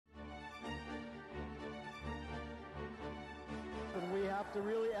to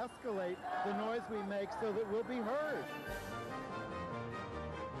really escalate the noise we make so that we'll be heard.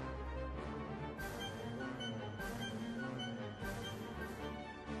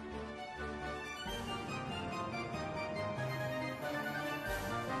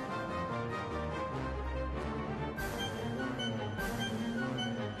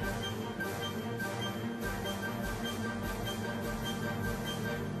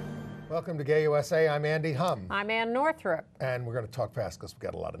 Welcome to Gay USA. I'm Andy Hum. I'm Ann Northrup. And we're going to talk fast because we've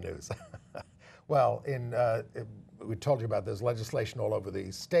got a lot of news. Well, we told you about there's legislation all over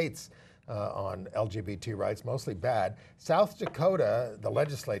the states on LGBT rights, mostly bad. South Dakota, the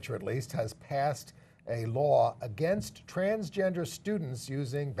legislature at least, has passed a law against transgender students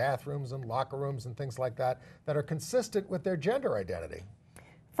using bathrooms and locker rooms and things like that that are consistent with their gender identity.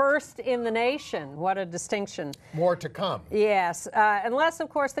 First in the nation. What a distinction. More to come. Yes, unless, of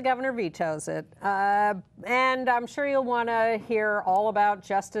course, the governor vetoes it. And I'm sure you'll want to hear all about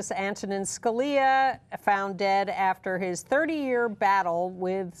Justice Antonin Scalia, found dead after his 30-year battle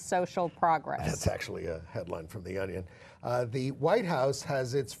with social progress. That's actually a headline from The Onion. The White House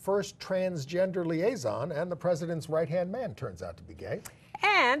has its first transgender liaison, and the president's right-hand man turns out to be gay.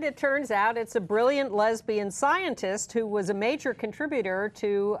 And it turns out it's a brilliant lesbian scientist who was a major contributor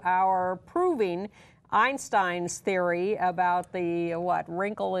to our proving Einstein's theory about the,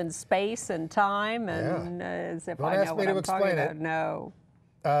 wrinkle in space and time. And as if I know what I'm talking about. No.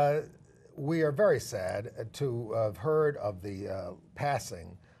 We are very sad to have heard of the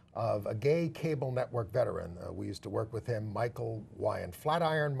passing of a gay cable network veteran. We used to work with him, Michael Weyand,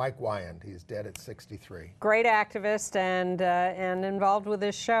 Flatiron Mike Weyand. He's dead at 63. Great activist and involved with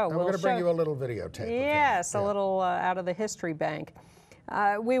this show. And we're going to bring you a little videotape. Yes, a little out of the history bank.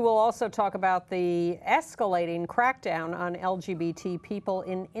 We will also talk about the escalating crackdown on LGBT people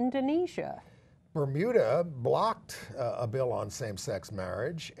in Indonesia. Bermuda blocked a bill on same-sex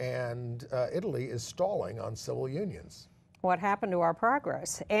marriage, and Italy is stalling on civil unions. What happened to our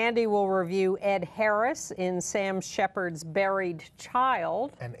progress? Andy will review Ed Harris in Sam Shepard's Buried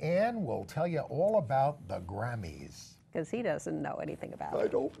Child. And Ann will tell you all about the Grammys. Because he doesn't know anything about it. I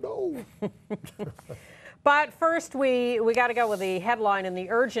don't know. But first, we got to go with the headline in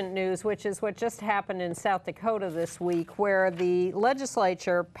the urgent news, which is what just happened in South Dakota this week, where the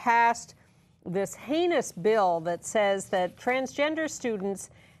legislature passed this heinous bill that says that transgender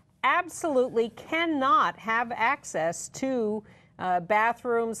students absolutely cannot have access to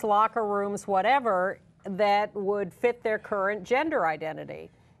bathrooms, locker rooms, whatever, that would fit their current gender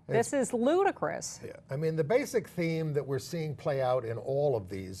identity. This is ludicrous. Yeah. I mean, the basic theme that we're seeing play out in all of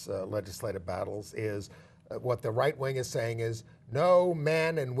these legislative battles is what the right wing is saying is no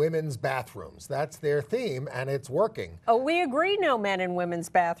men and women's bathrooms. That's their theme, and it's working. Oh, we agree no men in women's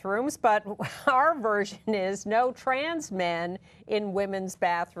bathrooms, but our version is no trans men in women's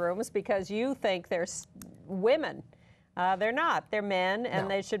bathrooms because you think they're women. They're not. They're men, and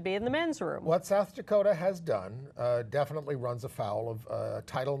they should be in the men's room. What South Dakota has done definitely runs afoul of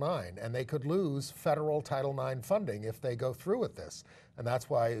Title IX, and they could lose federal Title IX funding if they go through with this. And that's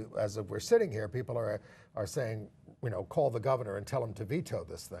why, as we're sitting here, people are saying, call the governor and tell him to veto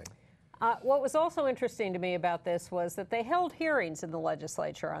this thing. What was also interesting to me about this was that they held hearings in the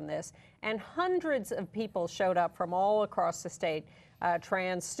legislature on this, and hundreds of people showed up from all across the state,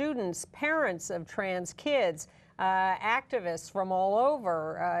 trans students, parents of trans kids, activists from all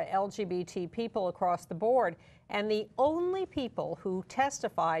over, LGBT people across the board. And the only people who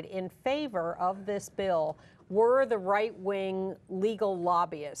testified in favor of this bill were the right-wing legal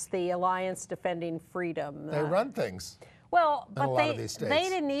lobbyists, the Alliance Defending Freedom. They run things. Well, but they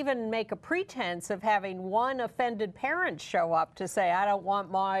didn't even make a pretense of having one offended parent show up to say, I don't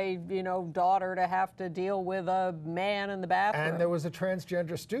want my, daughter to have to deal with a man in the bathroom. And there was a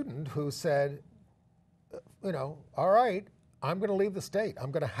transgender student who said, all right, I'm going to leave the state.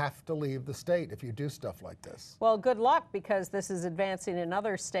 I'm going to have to leave the state if you do stuff like this. Well, good luck, because this is advancing in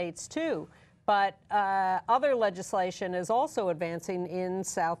other states, too. But other legislation is also advancing in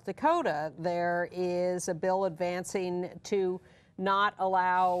South Dakota. There is a bill advancing to not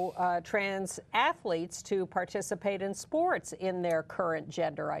allow trans athletes to participate in sports in their current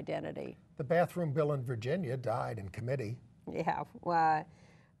gender identity. The bathroom bill in Virginia died in committee. Yeah, but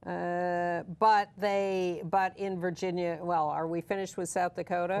in Virginia, well, are we finished with South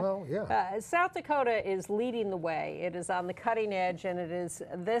Dakota? Well, yeah. South Dakota is leading the way. It is on the cutting edge, and it is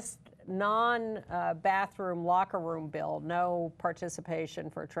this non-bathroom locker room bill, no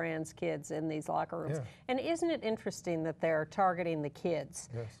participation for trans kids in these locker rooms. Yeah. And isn't it interesting that they're targeting the kids?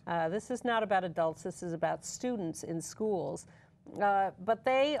 Yes. This is not about adults. This is about students in schools. but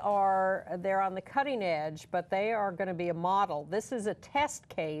they're on the cutting edge, but they are going to be a model. This is a test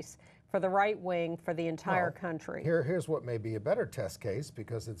case for the right wing for the entire country. Here's what may be a better test case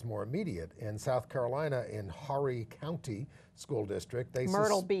because it's more immediate. In South Carolina, in Horry County School District,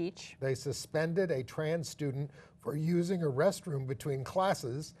 Myrtle Beach, they suspended a trans student for using a restroom between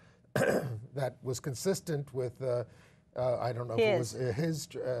classes that was consistent with, I don't know if it was his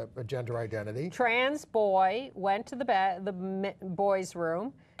gender identity. Trans boy went to the boys'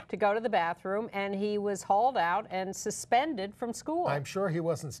 room to go to the bathroom, and he was hauled out and suspended from school. I'm sure he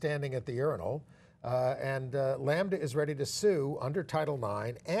wasn't standing at the urinal. And Lambda is ready to sue under Title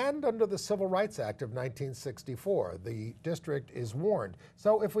IX and under the Civil Rights Act of 1964. The district is warned.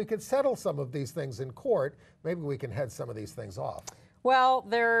 So if we could settle some of these things in court, maybe we can head some of these things off. Well,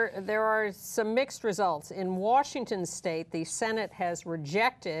 there are some mixed results. In Washington state, the Senate has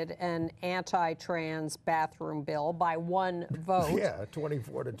rejected an anti-trans bathroom bill by 1 vote. Yeah,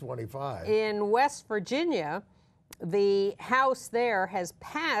 24 to 25. In West Virginia, the House there has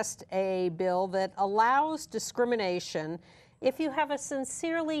passed a bill that allows discrimination if you have a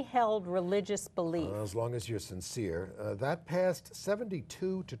sincerely held religious belief. As long as you're sincere. That passed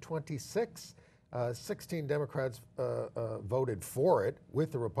 72 to 26. 16 Democrats voted for it with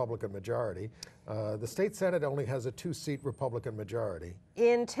the Republican majority. The state Senate only has a 2-seat Republican majority.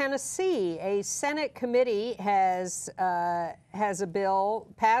 In Tennessee, a Senate committee has passed a bill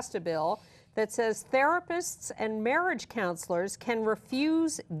that says therapists and marriage counselors can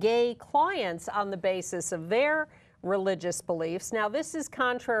refuse gay clients on the basis of their religious beliefs. Now, this is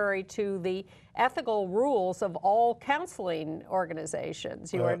contrary to the ethical rules of all counseling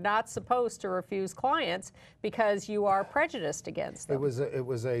organizations. You are not supposed to refuse clients because you are prejudiced against them. It was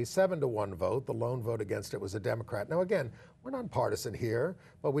a 7-to-1 vote. The lone vote against it was a Democrat. Now, again, we're nonpartisan here,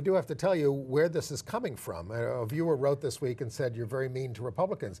 but we do have to tell you where this is coming from. A viewer wrote this week and said, you're very mean to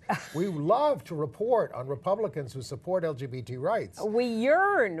Republicans. We love to report on Republicans who support LGBT rights. We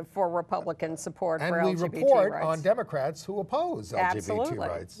yearn for Republican support for LGBT rights. And we report on Democrats who oppose Absolutely. LGBT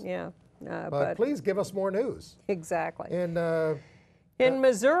rights. Yeah. But please give us more news. Exactly. In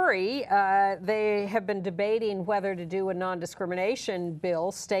Missouri, they have been debating whether to do a non-discrimination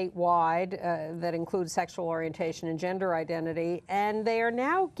bill statewide that includes sexual orientation and gender identity, and they are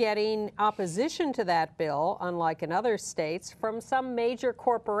now getting opposition to that bill, unlike in other states, from some major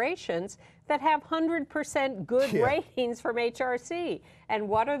corporations that have 100% good ratings from HRC. And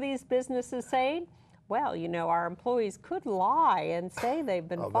what are these businesses saying? Well, you know, our employees could lie and say they've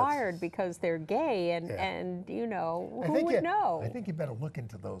been fired because they're gay, and you know, who would know? I think you better look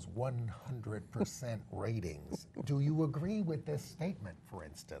into those 100% ratings. Do you agree with this statement, for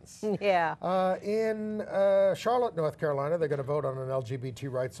instance? Yeah. In Charlotte, North Carolina, they're going to vote on an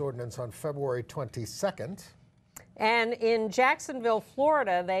LGBT rights ordinance on February 22nd. And in Jacksonville,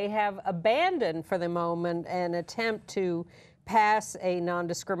 Florida, they have abandoned for the moment an attempt to pass a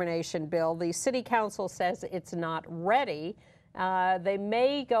non-discrimination bill. The city council says it's not ready. They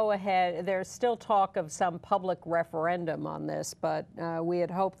may go ahead. There's still talk of some public referendum on this, but we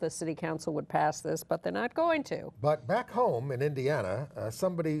had hoped the city council would pass this, but they're not going to. But back home in Indiana,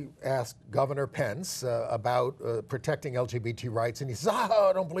 somebody asked Governor Pence about protecting LGBT rights, and he says,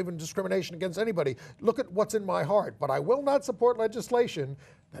 I don't believe in discrimination against anybody. Look at what's in my heart, but I will not support legislation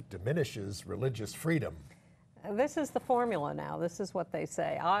that diminishes religious freedom. This is the formula now. This is what they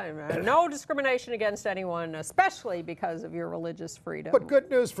say. No discrimination against anyone, especially because of your religious freedom. But good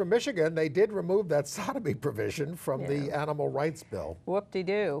news from Michigan, they did remove that sodomy provision from the animal rights bill.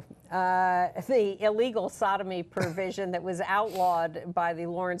 Whoop-de-doo. The illegal sodomy provision that was outlawed by the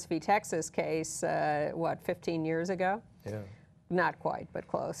Lawrence v. Texas case, 15 years ago? Yeah. Not quite, but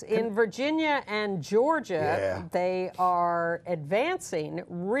close. In Virginia and Georgia, they are advancing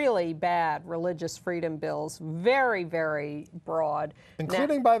really bad religious freedom bills, very, very broad.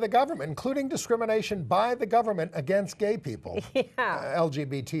 Including by the government, including discrimination by the government against gay people. Yeah.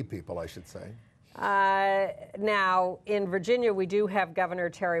 LGBT people, I should say. Now, in Virginia, we do have Governor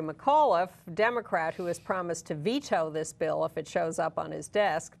Terry McAuliffe, Democrat, who has promised to veto this bill if it shows up on his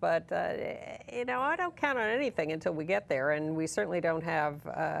desk. But, you know, I don't count on anything until we get there. And we certainly don't have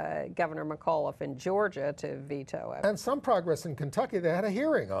Governor McAuliffe in Georgia to veto it. And some progress in Kentucky. They had a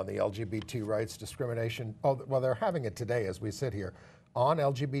hearing on the LGBT rights discrimination. Oh, well, they're having it today as we sit here on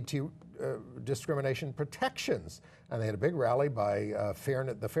LGBT discrimination protections. And they had a big rally by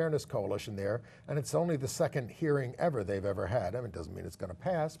the Fairness Coalition there, and it's only the second hearing ever they've ever had. I mean, it doesn't mean it's going to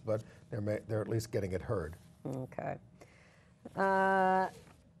pass, but they're at least getting it heard. Okay. And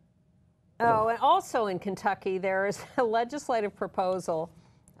also in Kentucky, there is a legislative proposal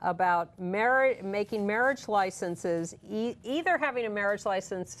about making marriage licenses, either having a marriage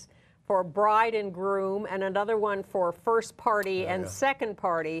license for bride and groom and another one for first party and second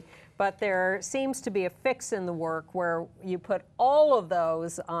party, but there seems to be a fix in the work where you put all of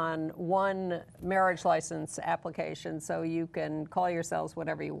those on one marriage license application so you can call yourselves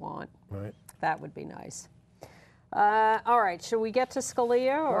whatever you want. Right. That would be nice. All right, should we get to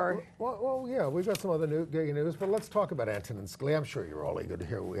Scalia, or? Well, yeah, we've got some other news, but let's talk about Antonin Scalia. I'm sure you're all eager to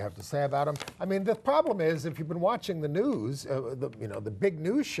hear what we have to say about him. I mean, the problem is, if you've been watching the news, the big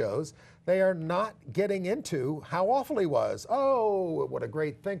news shows, they are not getting into how awful he was. Oh, what a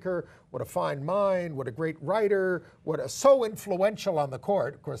great thinker, what a fine mind, what a great writer, so influential on the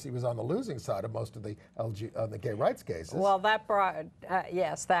court. Of course, he was on the losing side of most of the gay rights cases. Well, that brought,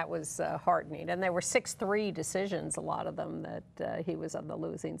 yes, that was heartening. And there were 6-3 decisions, a lot of them, that he was on the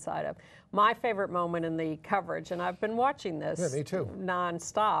losing side of. My favorite moment in the coverage, and I've been watching this me too.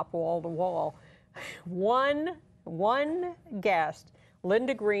 nonstop, wall to wall, one guest,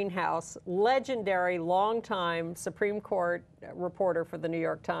 Linda Greenhouse, legendary longtime Supreme Court reporter for the New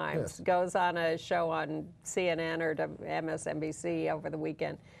York Times, goes on a show on CNN or MSNBC over the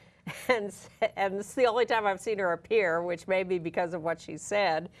weekend. And it's the only time I've seen her appear, which may be because of what she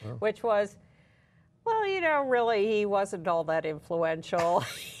said, which was, well, really, he wasn't all that influential.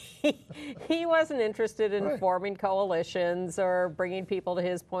 He wasn't interested in forming coalitions or bringing people to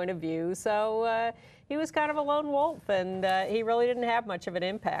his point of view. So he was kind of a lone wolf, and he really didn't have much of an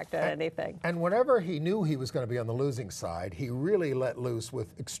impact on anything. And whenever he knew he was going to be on the losing side, he really let loose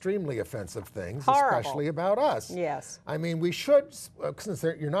with extremely offensive things, especially about us. Yes. I mean, we should, since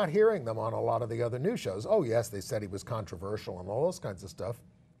you're not hearing them on a lot of the other news shows. Oh, yes, they said he was controversial and all those kinds of stuff.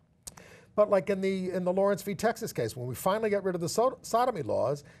 But like in the Lawrence v. Texas case, when we finally get rid of the sodomy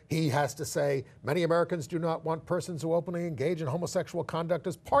laws, he has to say, many Americans do not want persons who openly engage in homosexual conduct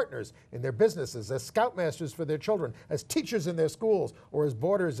as partners in their businesses, as scoutmasters for their children, as teachers in their schools, or as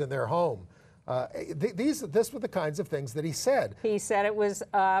boarders in their home. This were the kinds of things that he said. He said it was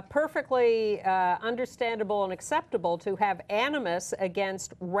perfectly understandable and acceptable to have animus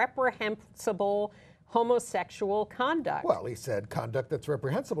against reprehensible homosexual conduct. Well, he said conduct that's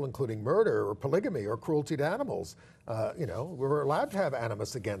reprehensible, including murder or polygamy or cruelty to animals. We're allowed to have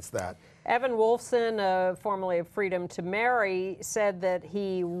animus against that. Evan Wolfson, formerly of Freedom to Marry, said that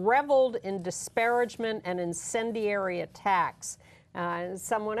he reveled in disparagement and incendiary attacks.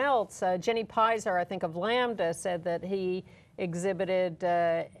 Someone else, Jenny Pizer, I think of Lambda, said that he exhibited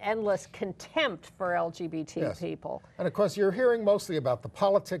endless contempt for LGBT people. And of course, you're hearing mostly about the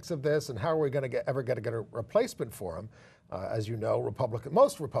politics of this and how are we going to ever get a replacement for him. As you know,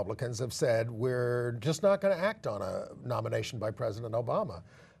 most Republicans have said we're just not going to act on a nomination by President Obama,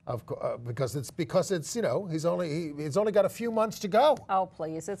 because it's he's only got a few months to go. Oh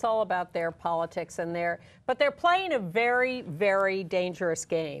please, it's all about their politics and but they're playing a very, very dangerous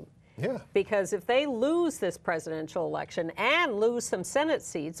game. Yeah. Because if they lose this presidential election and lose some Senate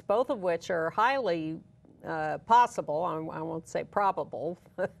seats, both of which are highly possible, I won't say probable,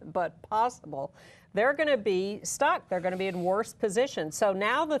 but possible, they're going to be stuck. They're going to be in worse position. So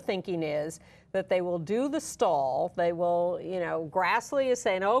now the thinking is that they will do the stall. They will, Grassley is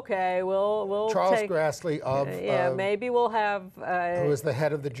saying, okay, we'll Charles take, Grassley of maybe we'll have who is the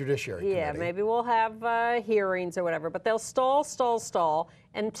head of the Judiciary Committee. Maybe we'll have hearings or whatever. But they'll stall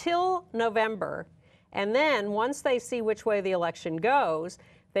until November, and then once they see which way the election goes,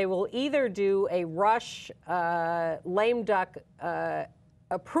 they will either do a rush lame duck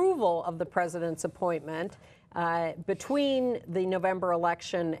approval of the president's appointment between the November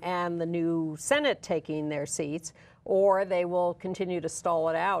election and the new Senate taking their seats, or they will continue to stall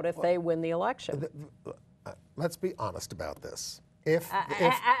it out if they win the election. Let's be honest about this.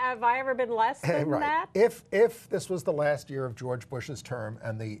 Have I ever been less than that? If this was the last year of George Bush's term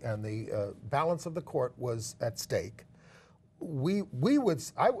and the balance of the court was at stake,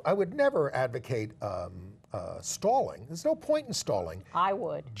 I would never advocate stalling. There's no point in stalling. I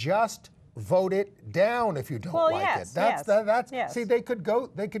would. Just vote it down if you don't like it. Yes. See, they could go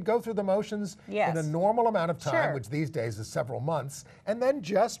through the motions in a normal amount of time, which these days is several months, and then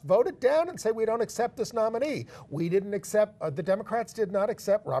just vote it down and say we don't accept this nominee. We didn't accept. The Democrats did not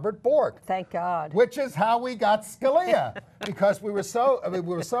accept Robert Bork. Thank God. Which is how we got Scalia, because we were so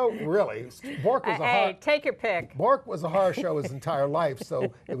really. Bork was take your pick. Bork was a horror show his entire life,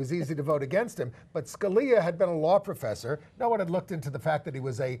 so it was easy to vote against him. But Scalia had been a law professor. No one had looked into the fact that he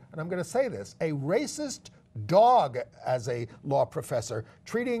was and I'm going to say this, a racist dog as a law professor,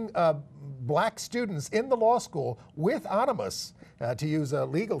 treating black students in the law school with animus, to use a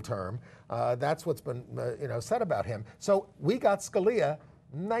legal term. That's what's been said about him. So we got Scalia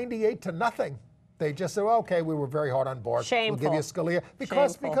 98-0. They just said, well, okay, we were very hard on Bork. Shameful. We'll give you Scalia.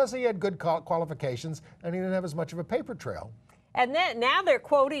 Because Shameful. he had good qualifications and he didn't have as much of a paper trail. And then now they're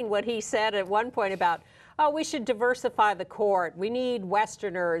quoting what he said at one point about, oh, we should diversify the court. We need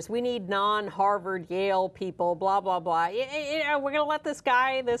Westerners. We need non-Harvard, Yale people, blah, blah, blah. We're going to let this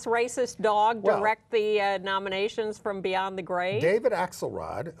guy, this racist dog, direct the nominations from beyond the grave? David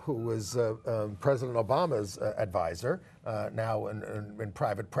Axelrod, who was President Obama's advisor, now in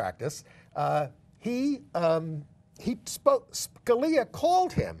private practice, he spoke. Scalia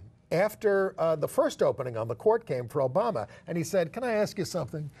called him after the first opening on the court came for Obama, and he said, can I ask you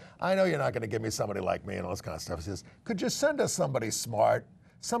something? I know you're not going to give me somebody like me and all this kind of stuff. He says, could you send us somebody smart,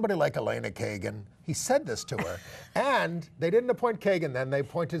 somebody like Elena Kagan? He said this to her. And they didn't appoint Kagan then, they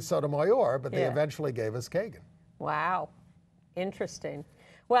appointed Sotomayor, but they eventually gave us Kagan. Wow, interesting.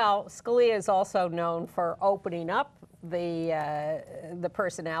 Well, Scalia is also known for opening up the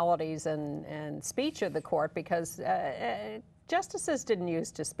personalities and speech of the court because justices didn't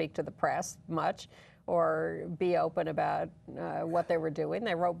used to speak to the press much or be open about what they were doing.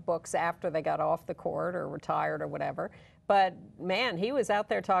 They wrote books after they got off the court or retired or whatever. But man, he was out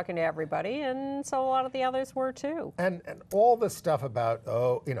there talking to everybody, and so a lot of the others were too. And all this stuff about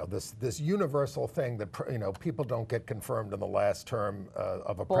this universal thing that people don't get confirmed in the last term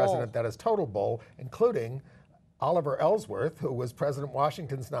of a president, that is total bull, including Oliver Ellsworth, who was President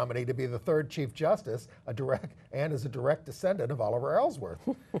Washington's nominee to be the third Chief Justice, is a direct descendant of Oliver Ellsworth.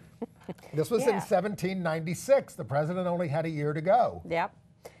 This was in 1796. The president only had a year to go. Yep.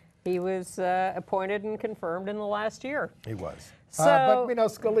 He was appointed and confirmed in the last year. He was. So, but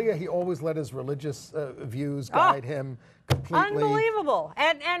Scalia, he always let his religious views guide him completely. Unbelievable.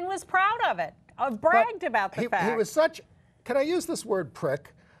 And was proud of it. Bragged about the fact. He was such, can I use this word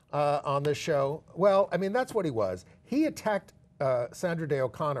prick on this show? Well, I mean, that's what he was. He attacked Sandra Day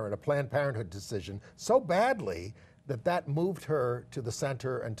O'Connor in a Planned Parenthood decision so badly that moved her to the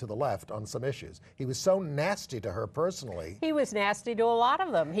center and to the left on some issues. He was so nasty to her personally. He was nasty to a lot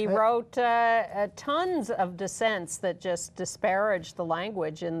of them. He wrote tons of dissents that just disparaged the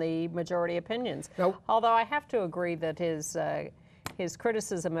language in the majority opinions. Now, although I have to agree that his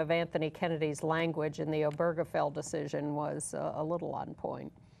criticism of Anthony Kennedy's language in the Obergefell decision was a little on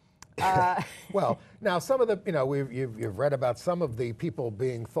point. Well, now some of the, you've read about some of the people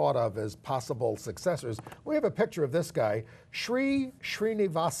being thought of as possible successors. We have a picture of this guy, Sri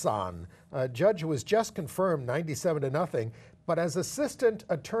Srinivasan, a judge who was just confirmed 97-0, but as assistant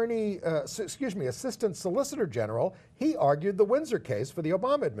solicitor general, he argued the Windsor case for the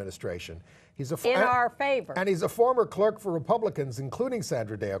Obama administration. He's in our favor. And he's a former clerk for Republicans, including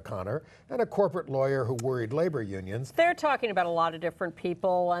Sandra Day O'Connor, and a corporate lawyer who worried labor unions. They're talking about a lot of different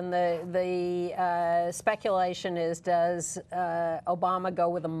people, and the speculation is, does Obama go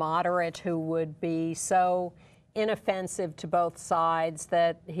with a moderate who would be so inoffensive to both sides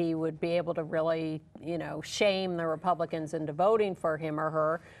that he would be able to really, shame the Republicans into voting for him or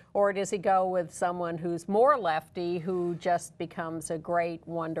her? Or does he go with someone who's more lefty, who just becomes a great,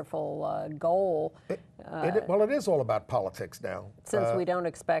 wonderful goal? Well, it is all about politics now. Since we don't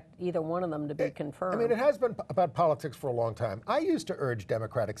expect either one of them to be confirmed. I mean, it has been about politics for a long time. I used to urge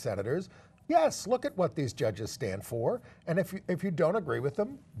Democratic senators, yes, look at what these judges stand for, and if you don't agree with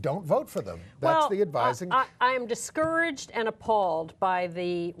them, don't vote for them. That's the advising. I am discouraged and appalled by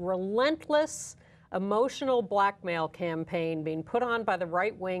the relentless emotional blackmail campaign being put on by the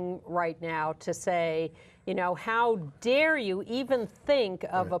right wing right now to say, how dare you even think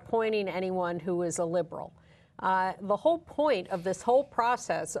of appointing anyone who is a liberal? The whole point of this whole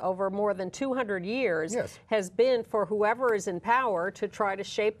process over more than 200 years has been for whoever is in power to try to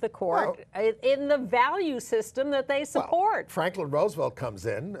shape the court in the value system that they support. Well, Franklin Roosevelt comes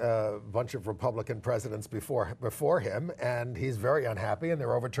in, a bunch of Republican presidents before him, and he's very unhappy, and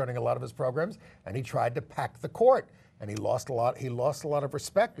they're overturning a lot of his programs, and he tried to pack the court. And he lost a lot. He lost a lot of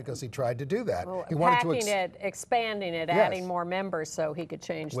respect because he tried to do that. Well, he wanted packing it, expanding it, adding more members so he could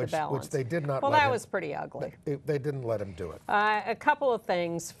change the balance. Which they did not. Well, let that him, was pretty ugly. They didn't let him do it. A couple of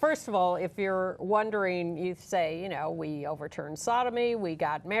things. First of all, if you're wondering, you say, we overturned sodomy, we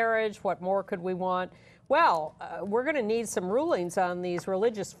got marriage. What more could we want? Well, we're going to need some rulings on these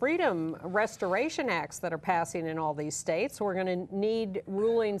religious freedom restoration acts that are passing in all these states. We're going to need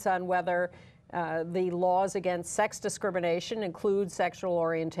rulings on whether the laws against sex discrimination include sexual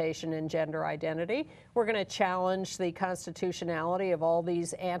orientation and gender identity. We're going to challenge the constitutionality of all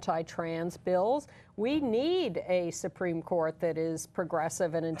these anti-trans bills. We need a Supreme Court that is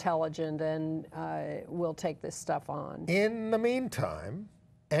progressive and intelligent and will take this stuff on. In the meantime,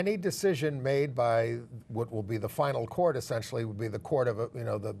 any decision made by what will be the final court, essentially, would be the court of,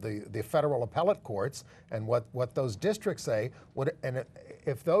 the federal appellate courts, and what those districts say. And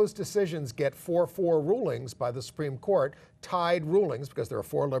if those decisions get 4-4 rulings by the Supreme Court, tied rulings, because there are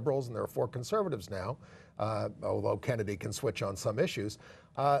 4 liberals and there are 4 conservatives now, although Kennedy can switch on some issues,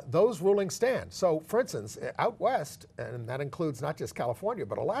 those rulings stand. So, for instance, out west, and that includes not just California,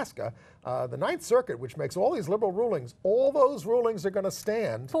 but Alaska, the Ninth Circuit, which makes all these liberal rulings, all those rulings are going to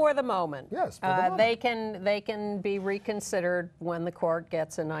stand. For the moment. Yes, for the moment. They can be reconsidered when the court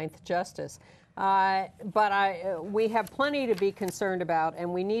gets a 9th justice. But we have plenty to be concerned about,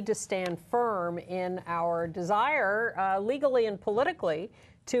 and we need to stand firm in our desire, legally and politically,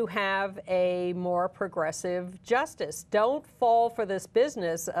 to have a more progressive justice. Don't fall for this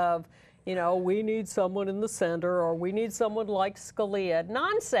business of, we need someone in the center, or we need someone like Scalia.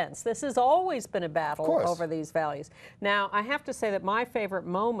 Nonsense. This has always been a battle over these values. Now, I have to say that my favorite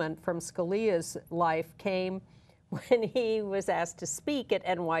moment from Scalia's life came when he was asked to speak at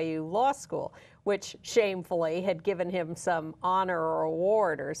NYU Law School, which shamefully had given him some honor or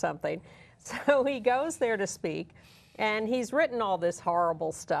award or something. So he goes there to speak. And he's written all this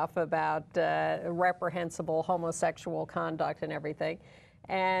horrible stuff about reprehensible homosexual conduct and everything,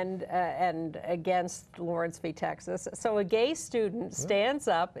 and against Lawrence v. Texas. So a gay student stands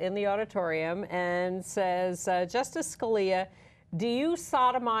up in the auditorium and says, Justice Scalia, do you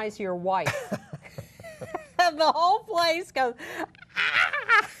sodomize your wife? And the whole place goes,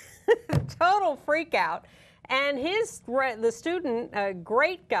 ah! Total freak out. And the student, a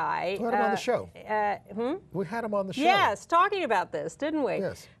great guy. We had him on the show. We had him on the show. Yes, talking about this, didn't we?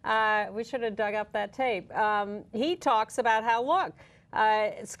 Yes. We should have dug up that tape. He talks about how, look,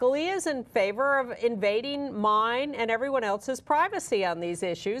 Scalia's in favor of invading mine and everyone else's privacy on these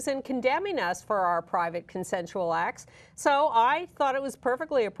issues and condemning us for our private consensual acts. So I thought it was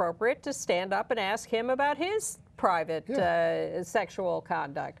perfectly appropriate to stand up and ask him about his private sexual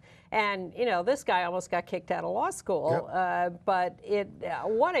conduct. And, this guy almost got kicked out of law school, but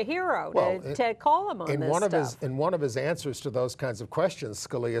what a hero to call him on this stuff. In one of his answers to those kinds of questions,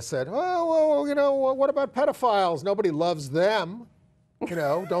 Scalia said, well, what about pedophiles? Nobody loves them.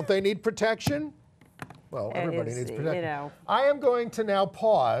 Don't they need protection? Well, everybody needs protection. I am going to now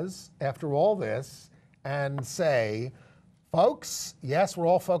pause after all this and say, folks, yes, we're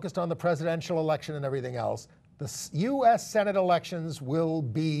all focused on the presidential election and everything else. The U.S. Senate elections will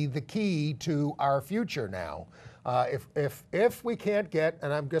be the key to our future now. If we can't get,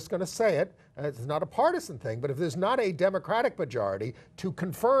 and I'm just going to say it, it's not a partisan thing, but if there's not a Democratic majority to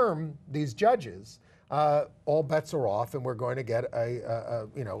confirm these judges, all bets are off, and we're going to get a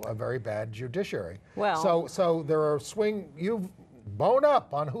very bad judiciary. Well, so there are you've bone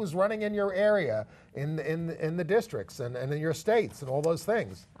up on who's running in your area, in the districts and in your states and all those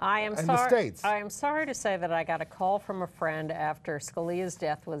things. I am sorry to say that I got a call from a friend after Scalia's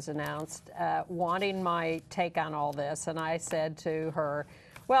death was announced, wanting my take on all this, and I said to her,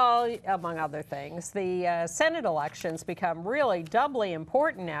 well, among other things, the Senate elections become really doubly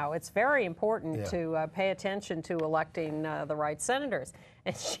important now. It's very important to pay attention to electing the right senators.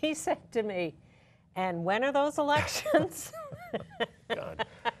 And she said to me, and when are those elections? God.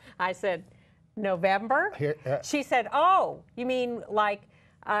 I said, November? She said, oh, you mean like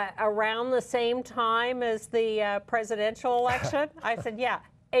around the same time as the presidential election? I said, yeah,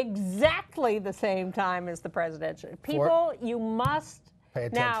 exactly the same time as the presidential. People, you must pay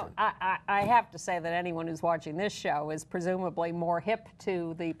attention. Now, I have to say that anyone who's watching this show is presumably more hip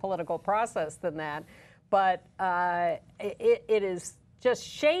to the political process than that. But it is just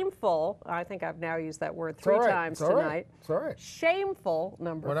shameful. I think I've now used that word 3 times tonight. It's all right. Shameful,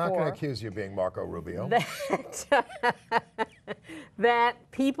 number 4. We're not going to accuse you of being Marco Rubio.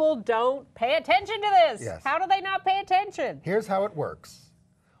 That people don't pay attention to this. Yes. How do they not pay attention? Here's how it works.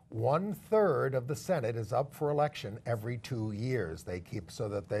 1/3 of the Senate is up for election every 2 years. They keep so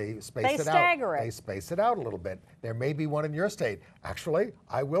that they space it out. They stagger it. They space it out a little bit. There may be one in your state. Actually,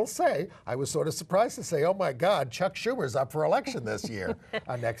 I will say, I was sort of surprised to say, oh my God, Chuck Schumer's up for election this year.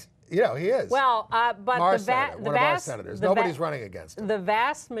 He is. Well, but one of our senators. Nobody's running against him. The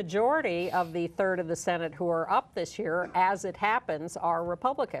vast majority of the 1/3 of the Senate who are up this year, as it happens, are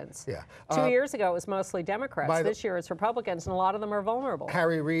Republicans. Yeah. 2 years ago, it was mostly Democrats. This year, it's Republicans, and a lot of them are vulnerable.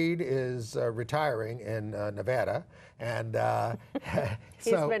 Harry Reid is retiring in Nevada, and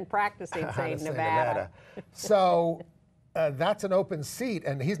he's been practicing saying Nevada. So that's an open seat,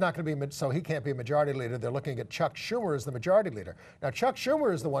 and he's not going to be, so he can't be majority leader. They're looking at Chuck Schumer as the majority leader. Now, Chuck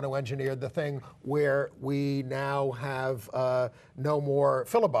Schumer is the one who engineered the thing where we now have no more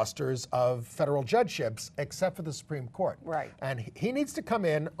filibusters of federal judgeships except for the Supreme Court. Right. And he needs to come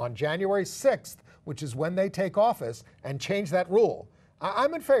in on January 6th, which is when they take office, and change that rule.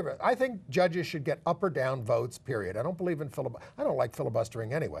 I'm in favor. I think judges should get up or down votes, period. I don't believe in I don't like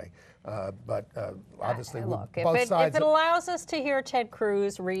filibustering anyway. But obviously, look, both sides. If it allows us to hear Ted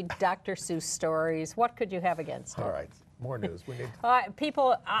Cruz read Dr. Seuss stories, what could you have against it? All right, more news. We need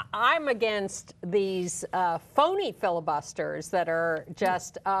I'm against these phony filibusters that are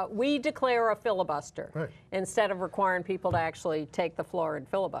just, we declare a filibuster instead of requiring people to actually take the floor and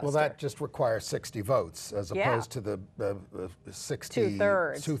filibuster. Well, that just requires 60 votes as opposed to the 60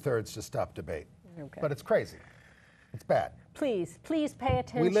 two-thirds to stop debate. Okay. But it's crazy. It's bad. Please pay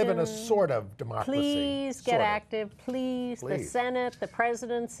attention. We live in a sort of democracy. Please get active. Please. The Senate, the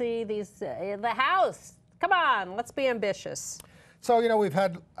presidency, the House. Come on, let's be ambitious. So, you know, we've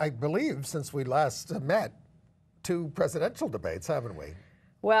had, I believe, since we last met, 2 presidential debates, haven't we?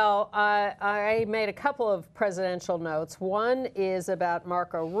 Well, I made a couple of presidential notes. One is about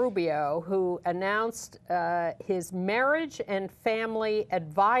Marco Rubio, who announced his Marriage and Family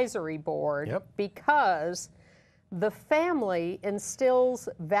Advisory Board because the family instills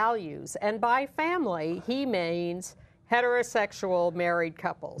values. And by family, he means heterosexual married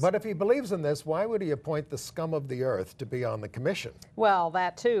couples. But if he believes in this, why would he appoint the scum of the earth to be on the commission? Well,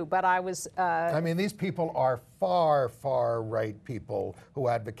 that too, but I was... I mean, these people are far, far right people who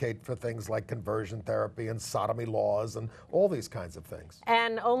advocate for things like conversion therapy and sodomy laws and all these kinds of things.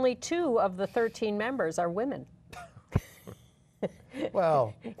 And only 2 of the 13 members are women.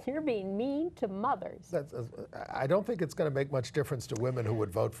 Well, you're being mean to mothers. I don't think it's going to make much difference to women who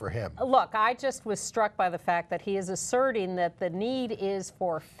would vote for him. Look, I just was struck by the fact that he is asserting that the need is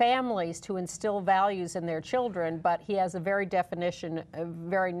for families to instill values in their children, but he has a very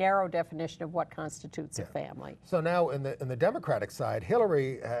narrow definition of what constitutes a family. So now in the Democratic side,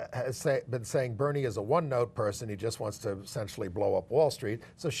 Hillary has been saying Bernie is a one-note person. He just wants to essentially blow up Wall Street.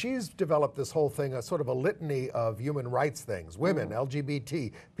 So she's developed this whole thing, a sort of a litany of human rights things, women,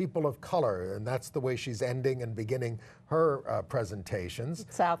 LGBT, people of color, and that's the way she's ending and beginning her presentations.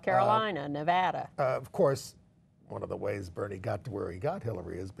 South Carolina, Nevada. Of course, one of the ways Bernie got to where he got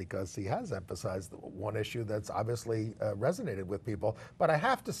Hillary is because he has emphasized one issue that's obviously resonated with people. But I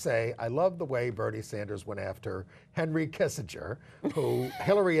have to say, I love the way Bernie Sanders went after Henry Kissinger, who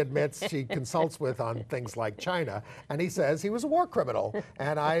Hillary admits she consults with on things like China. And he says he was a war criminal,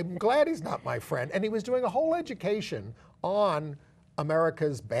 and I'm glad he's not my friend. And he was doing a whole education on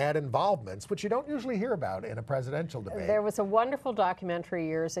America's bad involvements, which you don't usually hear about in a presidential debate. There was a wonderful documentary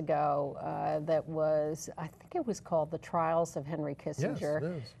years ago that was, I think it was called The Trials of Henry Kissinger.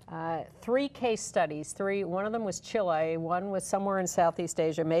 Yes, it is. 3 case studies. One of them was Chile, one was somewhere in Southeast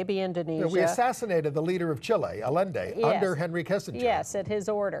Asia, maybe Indonesia. Yeah, we assassinated the leader of Chile, Allende, under Henry Kissinger. Yes, at his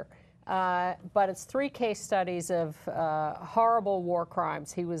order. But it's 3 case studies of horrible war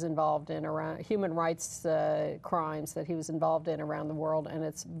crimes he was involved in, around human rights crimes that he was involved in around the world, and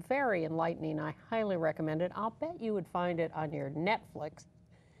it's very enlightening. I highly recommend it. I'll bet you would find it on your Netflix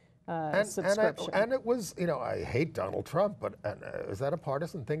subscription. And it was, you know, I hate Donald Trump, but is that a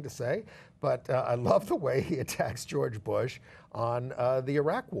partisan thing to say? But I love the way he attacks George Bush on the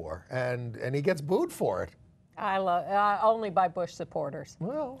Iraq War, and he gets booed for it. I love only by Bush supporters.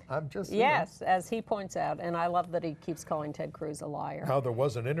 Well, I'm just as he points out, and I love that he keeps calling Ted Cruz a liar. Now there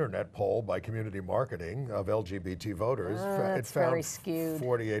was an internet poll by Community Marketing of LGBT voters. It found very skewed.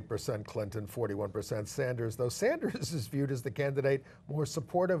 48% Clinton, 41% Sanders. Though Sanders is viewed as the candidate more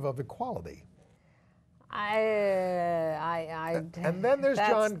supportive of equality. And then there's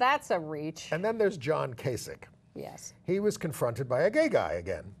John. That's a reach. And then there's John Kasich. Yes. He was confronted by a gay guy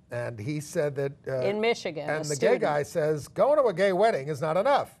again, and he said that... in Michigan, and the gay guy says, going to a gay wedding is not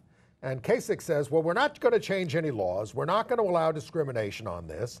enough. And Kasich says, well, we're not going to change any laws. We're not going to allow discrimination on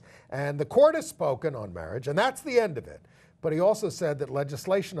this. And the court has spoken on marriage, and that's the end of it. But he also said that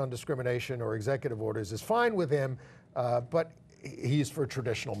legislation on discrimination or executive orders is fine with him, but he's for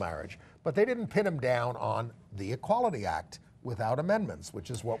traditional marriage. But they didn't pin him down on the Equality Act without amendments,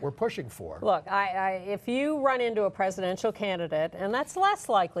 which is what we're pushing for. Look, if you run into a presidential candidate, and that's less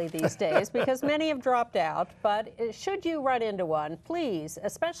likely these days because many have dropped out, but should you run into one, please,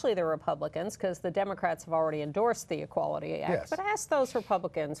 especially the Republicans, because the Democrats have already endorsed the Equality Act, but ask those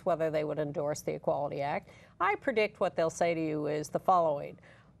Republicans whether they would endorse the Equality Act. I predict what they'll say to you is the following.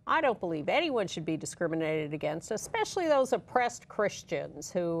 I don't believe anyone should be discriminated against, especially those oppressed Christians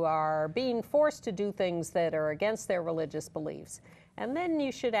who are being forced to do things that are against their religious beliefs. And then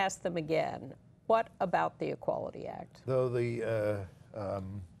you should ask them again, what about the Equality Act? Though the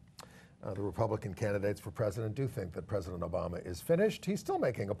Republican candidates for president do think that President Obama is finished, he's still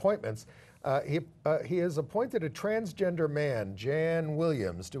making appointments. He has appointed a transgender man, Jan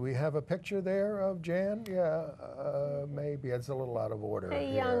Williams. Do we have a picture there of Jan? Yeah, maybe it's a little out of order. A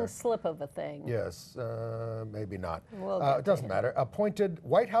young slip of a thing. Yes, maybe not. We'll it doesn't matter. Appointed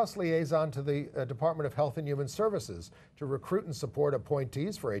White House liaison to the Department of Health and Human Services to recruit and support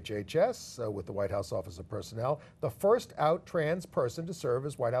appointees for HHS with the White House Office of Personnel. The first out trans person to serve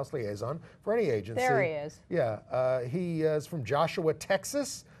as White House liaison for any agency. There he is. Yeah, he is from Joshua,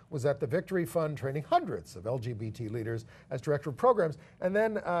 Texas. Was at the Victory Fund training hundreds of LGBT leaders as director of programs. And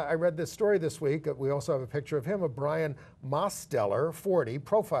then I read this story this week. We also have a picture of him, of Brian Mosteller, 40,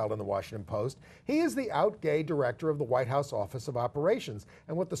 profiled in the Washington Post. He is the out gay director of the White House Office of Operations.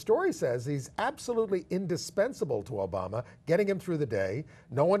 And what the story says, he's absolutely indispensable to Obama, getting him through the day.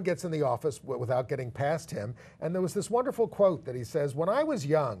 No one gets in the office without getting past him. And there was this wonderful quote that he says, "When I was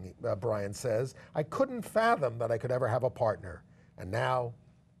young," Brian says, "I couldn't fathom that I could ever have a partner. And now,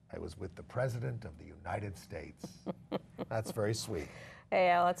 I was with the President of the United States." That's very sweet.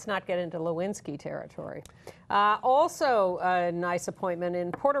 Yeah, let's not get into Lewinsky territory. Also, a nice appointment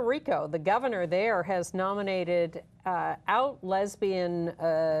in Puerto Rico. The governor there has nominated out lesbian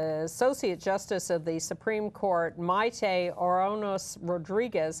Associate Justice of the Supreme Court, Maite Oronos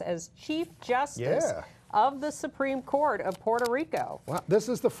Rodriguez, as Chief Justice of the Supreme Court of Puerto Rico. Wow, this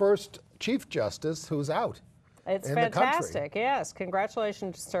is the first Chief Justice who's out. It's fantastic, yes.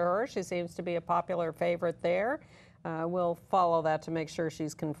 Congratulations to her. She seems to be a popular favorite there. We'll follow that to make sure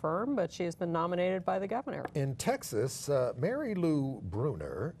she's confirmed, but she's been nominated by the governor. In Texas, Mary Lou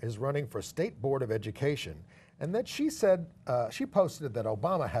Bruner is running for State Board of Education. And then she said, she posted that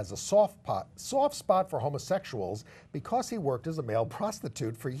Obama has a soft spot for homosexuals because he worked as a male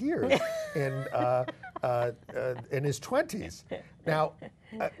prostitute for years in his 20s. Now,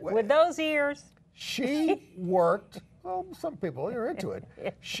 with those years, she worked, well, some people are into it.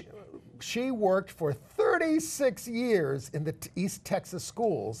 She worked for 36 years in the East Texas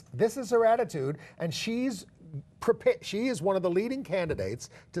schools. This is her attitude, and she is one of the leading candidates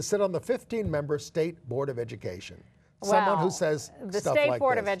to sit on the 15-member State Board of Education. Someone who says the stuff State like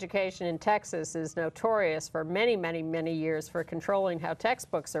Board this. of Education in Texas is notorious for many, many, many years for controlling how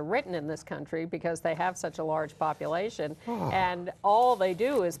textbooks are written in this country because they have such a large population. And all they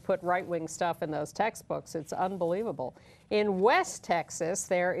do is put right-wing stuff in those textbooks. It's unbelievable. In West Texas,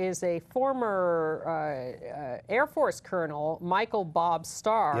 there is a former Air Force Colonel, Michael Bob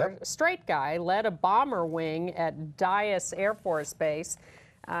Starr, straight guy, led a bomber wing at Dyess Air Force Base.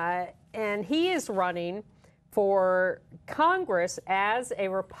 And he is running for Congress as a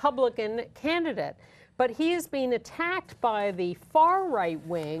Republican candidate. But he is being attacked by the far right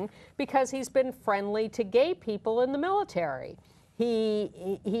wing because he's been friendly to gay people in the military.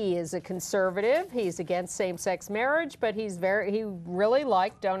 He is a conservative. He's against same-sex marriage, but he really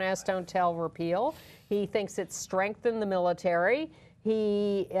liked Don't Ask, Don't Tell repeal. He thinks it's strengthened the military.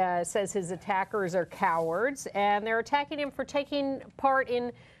 He says his attackers are cowards, and they're attacking him for taking part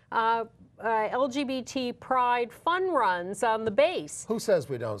in LGBT pride fun runs on the base. Who says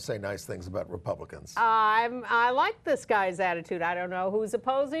we don't say nice things about Republicans? I like this guy's attitude. I don't know who's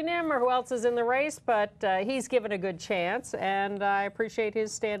opposing him or who else is in the race, but he's given a good chance, and I appreciate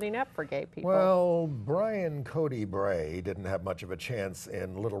his standing up for gay people. Well, Brian Cody Bray didn't have much of a chance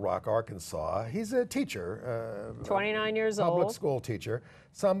in Little Rock, Arkansas. He's a teacher. 29 years old. Public school teacher.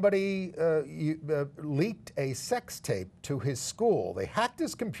 Somebody leaked a sex tape to his school. They hacked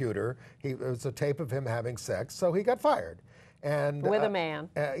his computer. It was a tape of him having sex, so he got fired. And with a man.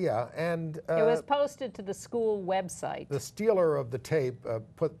 And it was posted to the school website. The stealer of the tape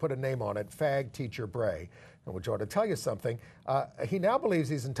put a name on it, Fag Teacher Bray, which ought to tell you something. He now believes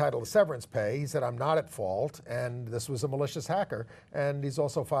he's entitled to severance pay. He said, "I'm not at fault," and this was a malicious hacker. And he's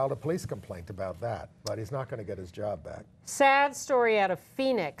also filed a police complaint about that, but he's not going to get his job back. Sad story out of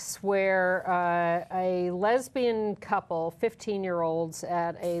Phoenix, where a lesbian couple, 15-year-olds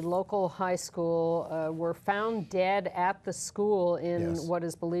at a local high school, were found dead at the school in what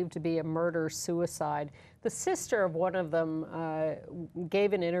is believed to be a murder-suicide. The sister of one of them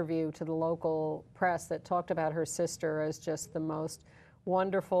gave an interview to the local press that talked about her sister as just the most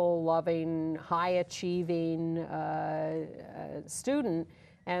wonderful, loving, high-achieving student.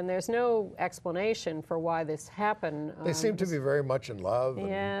 And there's no explanation for why this happened. They seem to be very much in love.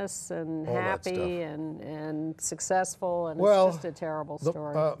 Yes, and all that stuff. happy and successful, and Well, it's just a terrible the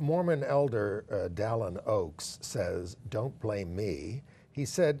story. Mormon elder Dallin Oaks says, "Don't blame me." He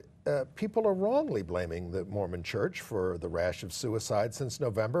said, people are wrongly blaming the Mormon Church for the rash of suicide since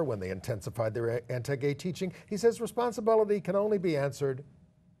November when they intensified their anti-gay teaching. He says responsibility can only be answered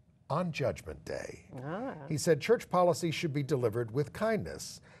on Judgment Day. He said church policy should be delivered with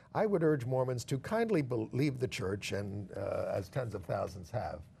kindness. I would urge Mormons to kindly leave the church, and as tens of thousands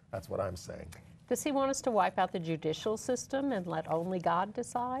have. That's what I'm saying. Does he want us to wipe out the judicial system and let only God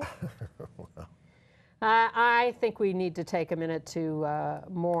decide? Well, I think we need to take a minute to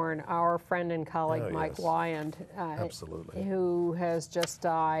mourn our friend and colleague Mike Weyand, absolutely, who has just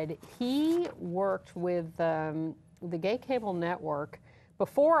died. He worked with the Gay Cable Network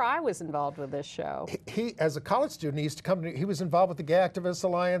before I was involved with this show. He, as a college student, he used to come to, he was involved with the Gay Activists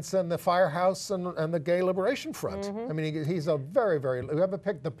Alliance and the Firehouse and the Gay Liberation Front. I mean, he's a very, very, we have the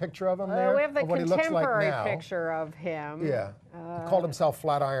picture of him there? We have the what he looks like contemporary now. picture of him. Yeah. He called himself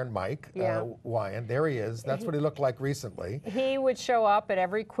Flatiron Mike Weyand. There he is. That's what he looked like recently. He would show up at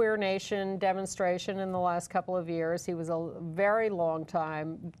every Queer Nation demonstration in the last couple of years. He was a very long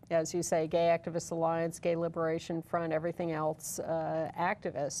time, as you say, Gay Activists Alliance, Gay Liberation Front, everything else,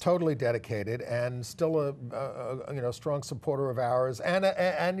 activist. Totally dedicated, and still a strong supporter of ours,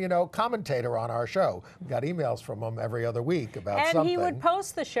 and you know, commentator on our show. We got emails from him every other week about something. And he would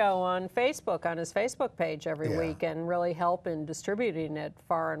post the show on Facebook, on his Facebook page every week, and really help in distributing it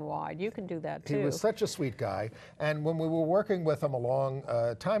far and wide. You can do that too. He was such a sweet guy, and when we were working with him a long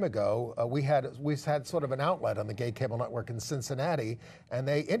time ago, we had sort of an outlet on the Gay Cable Network in Cincinnati, and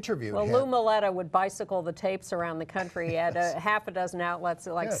they interviewed him. Lou Maletta would bicycle the tapes around the country at half a dozen outlets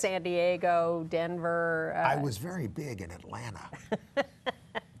like San Diego, Denver. I was very big in Atlanta.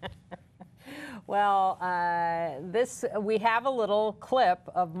 Well, we have a little clip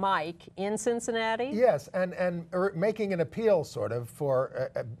of Mike in Cincinnati. Yes, and making an appeal, sort of,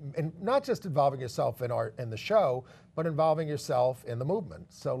 for not just involving yourself in the show, but involving yourself in the movement.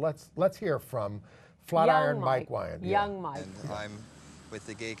 So let's hear from Flatiron Mike Weyand. Young Mike. And I'm with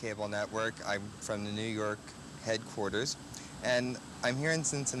the Gay Cable Network. I'm from the New York headquarters, and I'm here in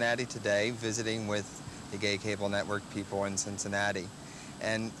Cincinnati today visiting with the Gay Cable Network people in Cincinnati.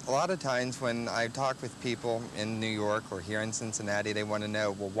 And a lot of times when I talk with people in New York or here in Cincinnati, they want to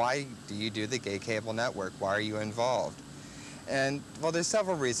know, well, why do you do the Gay Cable Network? Why are you involved? And, well, there's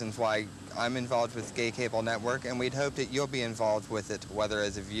several reasons why I'm involved with Gay Cable Network, and we'd hope that you'll be involved with it, whether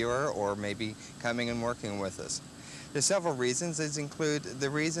as a viewer or maybe coming and working with us. There's several reasons. These include the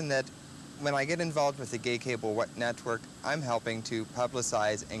reason that when I get involved with the Gay Cable Network, I'm helping to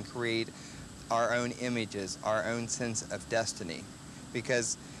publicize and create our own images, our own sense of destiny.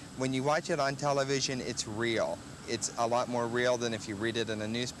 Because when you watch it on television, it's real. It's a lot more real than if you read it in a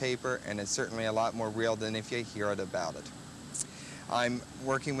newspaper, and it's certainly a lot more real than if you hear it about it. I'm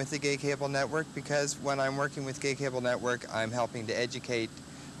working with the Gay Cable Network because when I'm working with Gay Cable Network, I'm helping to educate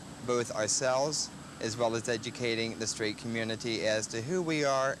both ourselves as well as educating the straight community as to who we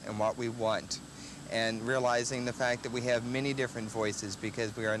are and what we want, and realizing the fact that we have many different voices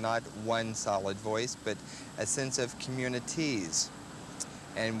because we are not one solid voice, but a sense of communities,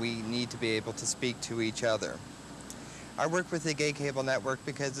 and we need to be able to speak to each other. I work with the Gay Cable Network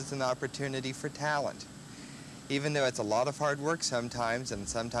because it's an opportunity for talent. Even though it's a lot of hard work sometimes, and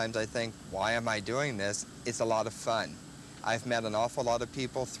sometimes I think, why am I doing this? It's a lot of fun. I've met an awful lot of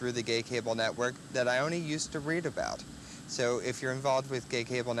people through the Gay Cable Network that I only used to read about. So if you're involved with Gay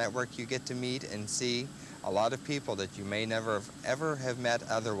Cable Network, you get to meet and see a lot of people that you may never ever have met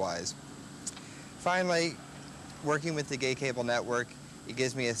otherwise. Finally, working with the Gay Cable Network, it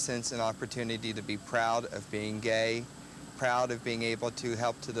gives me a sense and opportunity to be proud of being gay, proud of being able to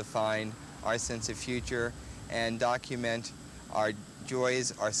help to define our sense of future and document our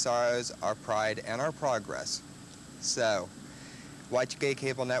joys, our sorrows, our pride, and our progress. So, watch Gay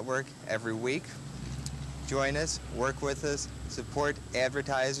Cable Network every week. Join us, work with us, support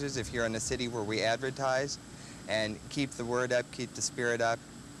advertisers if you're in a city where we advertise, and keep the word up, keep the spirit up,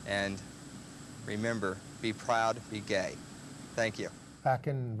 and remember, be proud, be gay. Thank you. Back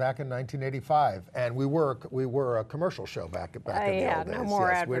in 1985, and we were a commercial show back in the old days. No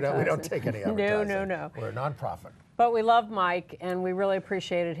more advertising. We don't take any advertising. No. We're a nonprofit. But we love Mike, and we really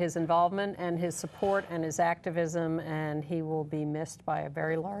appreciated his involvement and his support and his activism, and he will be missed by a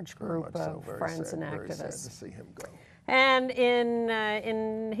very large group of friends and activists. Very sad to see him go. And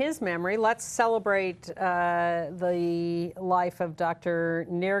in his memory, let's celebrate the life of Dr.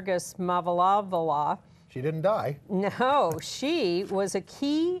 Nirgis Mavalavala, She didn't die. No, she was a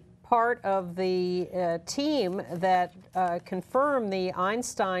key part of the team that confirmed the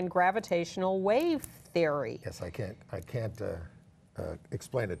Einstein gravitational wave theory. Yes, I can't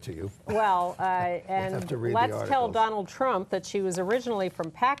explain it to you. Well, and have to read the let's tell articles. Donald Trump that she was originally from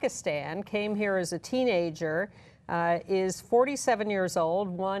Pakistan, came here as a teenager, is 47 years old,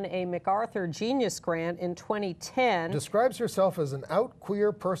 won a MacArthur Genius Grant in 2010. Describes herself as an out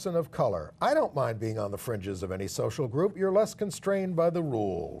queer person of color. I don't mind being on the fringes of any social group. You're less constrained by the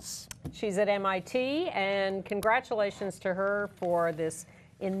rules. She's at MIT, and congratulations to her for this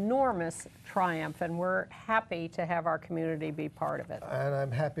enormous triumph, and we're happy to have our community be part of it. And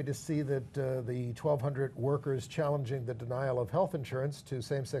I'm happy to see that the 1,200 workers challenging the denial of health insurance to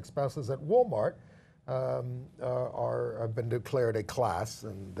same-sex spouses at Walmart have been declared a class,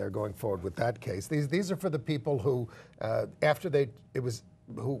 and they're going forward with that case. These are for the people who,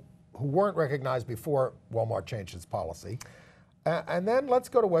 who weren't recognized before Walmart changed its policy. And then let's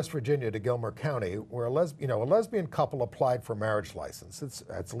go to West Virginia, to Gilmer County, where a lesbian couple applied for marriage license.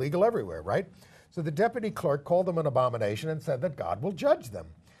 It's legal everywhere, right? So the deputy clerk called them an abomination and said that God will judge them.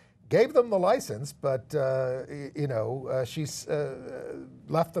 Gave them the license, but she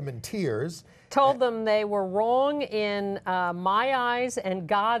left them in tears. Told them they were wrong in my eyes and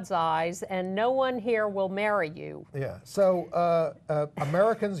God's eyes, and no one here will marry you. Yeah. So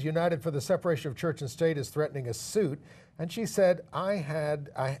Americans United for the Separation of Church and State is threatening a suit. And she said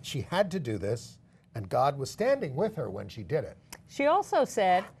she had to do this, and God was standing with her when she did it. She also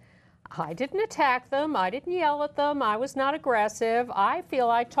said, I didn't attack them, I didn't yell at them, I was not aggressive, I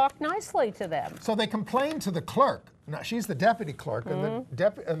feel I talked nicely to them. So they complained to the clerk. Now, she's the deputy clerk, and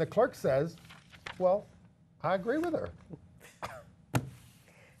the clerk says, well, I agree with her.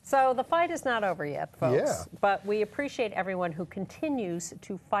 So the fight is not over yet, folks. Yeah. But we appreciate everyone who continues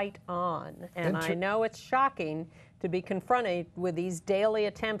to fight on. And I know it's shocking to be confronted with these daily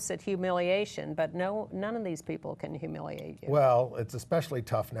attempts at humiliation, but none of these people can humiliate you. Well, it's especially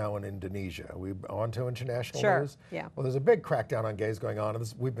tough now in Indonesia. We're on to international news. Yeah. Well, there's a big crackdown on gays going on.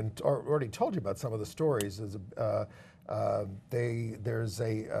 And we've been already told you about some of the stories. The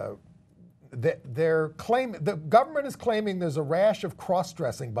government is claiming there's a rash of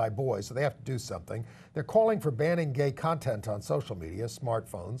cross-dressing by boys, so they have to do something. They're calling for banning gay content on social media,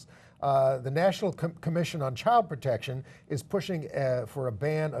 smartphones. The National Commission on Child Protection is pushing for a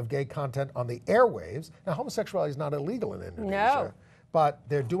ban of gay content on the airwaves. Now, homosexuality is not illegal in Indonesia. No. But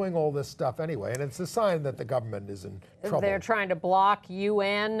they're doing all this stuff anyway, and it's a sign that the government is in trouble. They're trying to block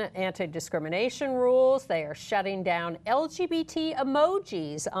UN anti-discrimination rules. They are shutting down LGBT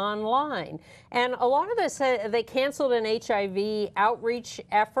emojis online. And a lot of this, they canceled an HIV outreach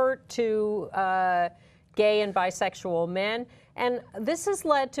effort to gay and bisexual men. And this has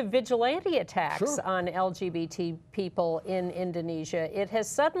led to vigilante attacks on LGBT people in Indonesia. It has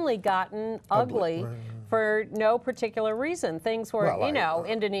suddenly gotten ugly for no particular reason. Things were,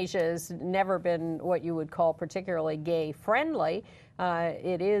 Indonesia has never been what you would call particularly gay friendly.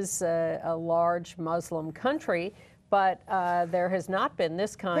 It is a large Muslim country, but there has not been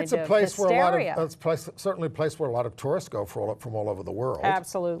this kind of hysteria. Certainly a place where a lot of tourists go from all over the world.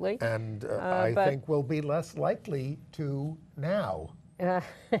 Absolutely. And I think we'll be less likely to now.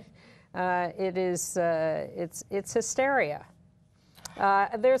 It's hysteria.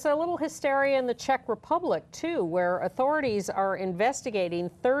 There's a little hysteria in the Czech Republic, too, where authorities are investigating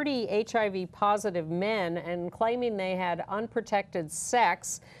 30 HIV-positive men and claiming they had unprotected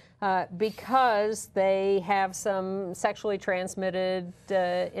sex because they have some sexually transmitted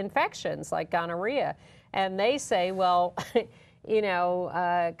infections like gonorrhea. And they say, well,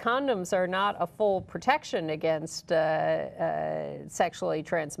 condoms are not a full protection against sexually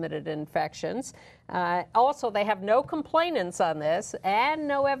transmitted infections. Also, they have no complainants on this and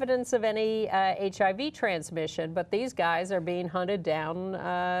no evidence of any HIV transmission, but these guys are being hunted down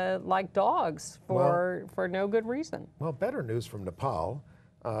like dogs for no good reason. Well, better news from Nepal.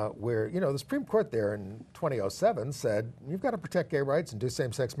 Where, the Supreme Court there in 2007 said, you've got to protect gay rights and do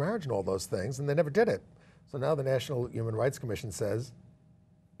same-sex marriage and all those things, and they never did it. So now the National Human Rights Commission says,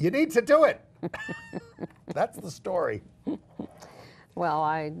 you need to do it. That's the story. Well,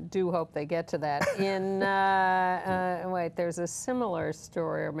 I do hope they get to that. Wait, there's a similar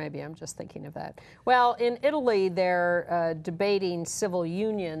story, or maybe I'm just thinking of that. Well, in Italy, they're debating civil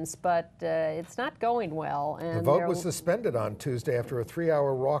unions, but it's not going well. And the vote was suspended on Tuesday after a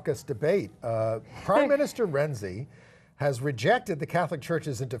 3-hour raucous debate. Prime Minister Renzi has rejected the Catholic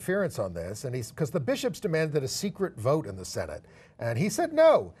Church's interference on this, and because the bishops demanded a secret vote in the Senate. And he said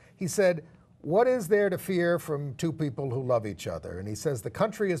no. He said, what is there to fear from two people who love each other? And he says the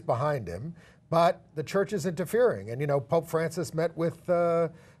country is behind him, but the church is interfering. And, you know, Pope Francis met with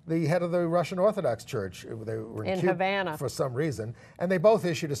the head of the Russian Orthodox Church. They were in Cuba Havana for some reason, and they both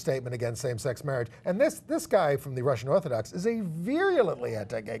issued a statement against same-sex marriage. And this guy from the Russian Orthodox is a virulently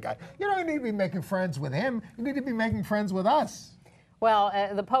anti-gay guy. You don't need to be making friends with him. You need to be making friends with us. Well,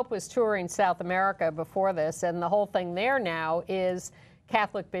 the Pope was touring South America before this, and the whole thing there now is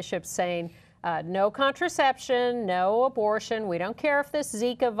Catholic bishops saying, no contraception, no abortion. We don't care if this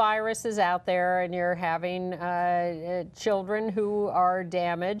Zika virus is out there and you're having children who are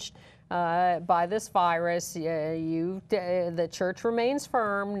damaged by this virus. The church remains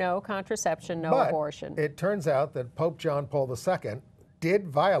firm, no contraception, no abortion. It turns out that Pope John Paul II did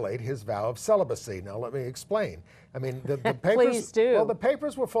violate his vow of celibacy. Now, let me explain. I mean, the papers, Please do. Well, the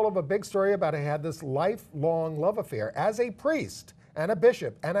papers were full of a big story about he had this lifelong love affair as a priest and a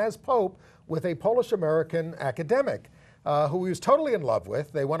bishop and as Pope with a Polish-American academic who he was totally in love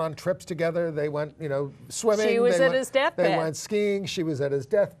with. They went on trips together. They went, you know, swimming. She was at his deathbed. They went skiing. She was at his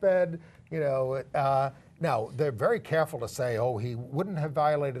deathbed. You know, now, they're very careful to say, oh, he wouldn't have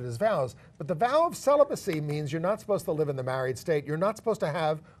violated his vows. But the vow of celibacy means you're not supposed to live in the married state. You're not supposed to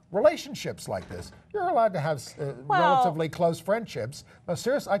have relationships like this. You're allowed to have relatively close friendships. But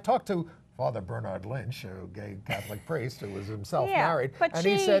seriously, I talked to Father Bernard Lynch, a gay Catholic priest who was himself married. But and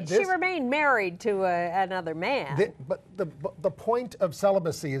she, he said this, she remained married to another man. But the point of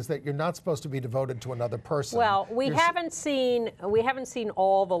celibacy is that you're not supposed to be devoted to another person. Well, we haven't seen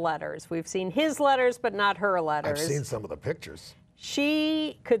all the letters. We've seen his letters, but not her letters. I've seen some of the pictures.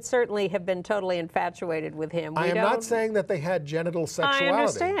 She could certainly have been totally infatuated with him. I am not saying that they had genital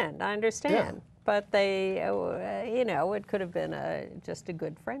sexuality. I understand. Yeah. But they, you know, it could have been just a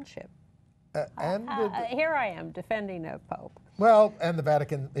good friendship. Here I am defending a pope. Well, and the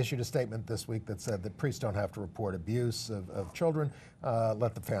Vatican issued a statement this week that said that priests don't have to report abuse of children.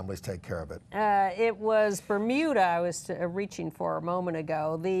 Let the families take care of it. It was Bermuda I was reaching for a moment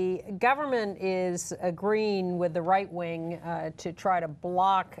ago. The government is agreeing with the right wing to try to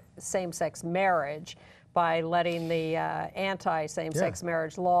block same-sex marriage by letting the anti-same-sex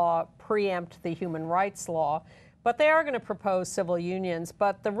marriage law preempt the human rights law. But they are going to propose civil unions.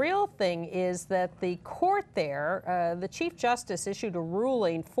 But the real thing is that the court there, the Chief Justice issued a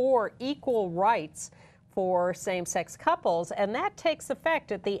ruling for equal rights for same-sex couples, and that takes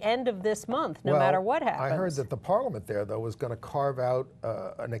effect at the end of this month, no matter what happens. I heard that the parliament there, though, was going to carve out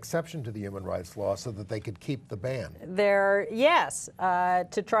an exception to the human rights law so that they could keep the ban.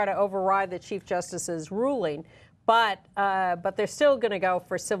 To try to override the Chief Justice's ruling. But they're still going to go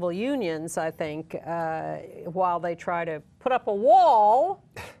for civil unions, I think, while they try to put up a wall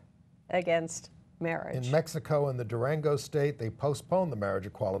against marriage. In Mexico and the Durango state, they postponed the marriage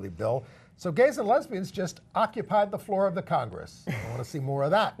equality bill. So gays and lesbians just occupied the floor of the Congress. I want to see more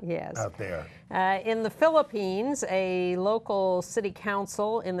of that out there. In the Philippines, a local city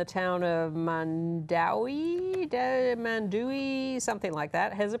council in the town of Mandaue, something like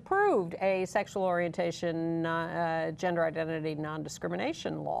that, has approved a sexual orientation, gender identity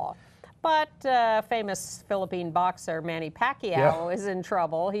non-discrimination law. But famous Philippine boxer Manny Pacquiao is in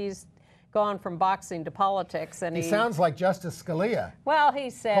trouble. He's gone from boxing to politics, and he sounds like Justice Scalia. Well, he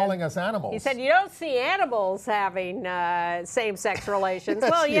said, calling us animals. He said, you don't see animals having same-sex relations.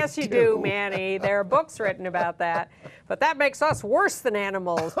 Well, yes, you do, Manny. There are books written about that. But that makes us worse than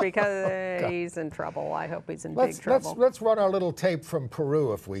animals because he's in trouble. I hope he's in big trouble. Let's run our little tape from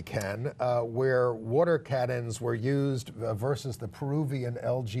Peru, if we can, where water cannons were used versus the Peruvian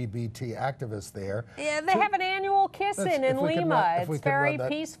LGBT activists there. Yeah, they have an annual kiss-in in Lima. It's very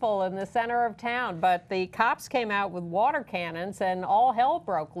peaceful in the center of town. But the cops came out with water cannons, and all hell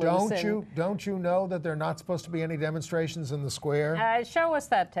broke loose. Don't you know that there are not supposed to be any demonstrations in the square? Show us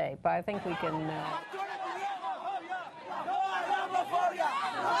that tape. I think we can...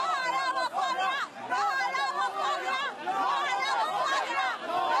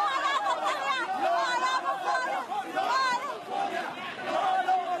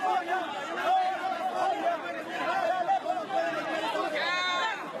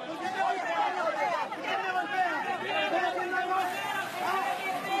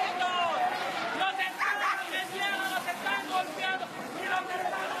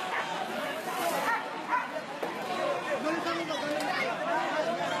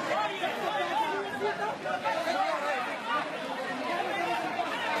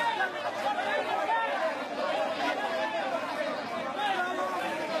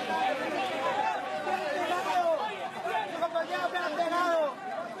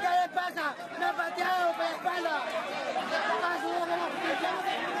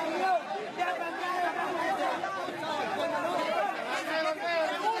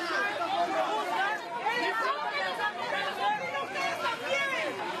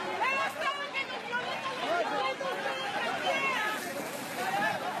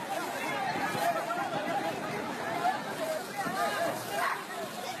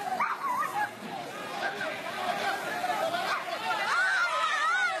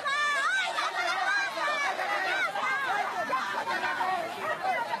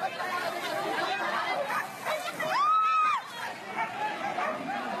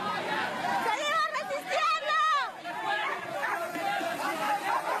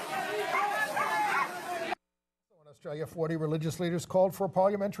 Australia, 40 religious leaders called for a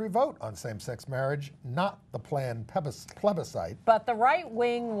parliamentary vote on same-sex marriage, not the planned plebiscite. But the right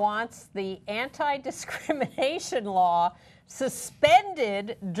wing wants the anti-discrimination law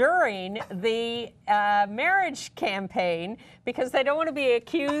suspended during the marriage campaign because they don't want to be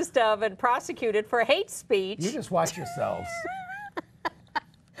accused of and prosecuted for hate speech. You just watch yourselves.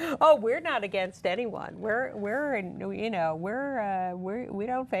 Oh, we're not against anyone. We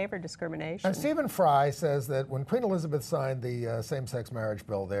don't favor discrimination. And Stephen Fry says that when Queen Elizabeth signed the same-sex marriage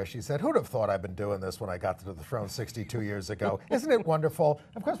bill there, she said, "Who'd have thought I'd been doing this when I got to the throne 62 years ago? Isn't it wonderful?"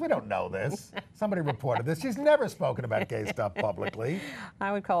 Of course, we don't know this. Somebody reported this. She's never spoken about gay stuff publicly.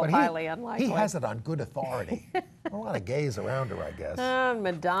 I would call it highly unlikely. He has it on good authority. A lot of gays around her, I guess.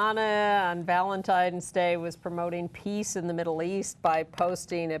 Madonna on Valentine's Day was promoting peace in the Middle East by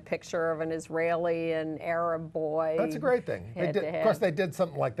posting a picture of an Israeli and Arab boy. That's a great thing. Head to head. Of course, they did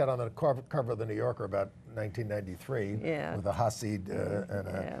something like that on the cover of the New Yorker about 1993 with a Hasid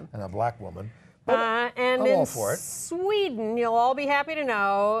and a black woman. But and I'm in all for it. Sweden, you'll all be happy to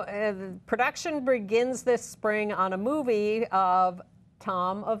know, production begins this spring on a movie of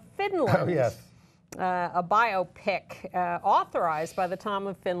Tom of Finland. Oh, yes. A biopic authorized by the Tom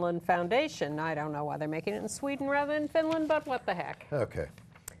of Finland Foundation. I don't know why they're making it in Sweden rather than Finland, but what the heck. Okay.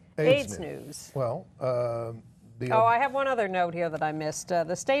 AIDS news. Well, I have one other note here that I missed.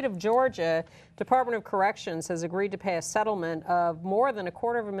 The state of Georgia Department of Corrections has agreed to pay a settlement of more than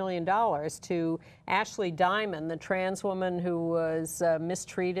 $250,000 to Ashley Diamond, the trans woman who was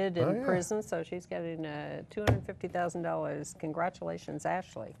mistreated in prison. So she's getting $250,000. Congratulations,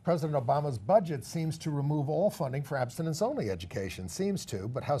 Ashley. President Obama's budget seems to remove all funding for abstinence-only education. Seems to,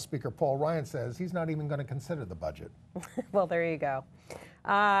 but House Speaker Paul Ryan says he's not even going to consider the budget. Well, there you go.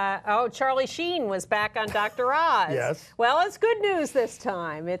 Charlie Sheen was back on Dr. Oz. Yes. Well, it's good news this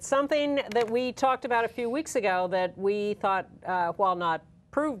time. It's something that we talked about a few weeks ago that we thought, while not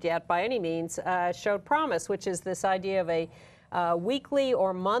proved yet by any means, showed promise, which is this idea of a weekly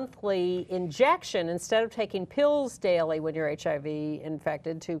or monthly injection instead of taking pills daily when you're HIV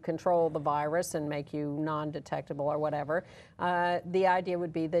infected to control the virus and make you non-detectable or whatever. The idea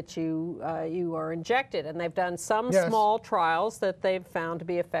would be that you are injected, and they've done some small trials that they've found to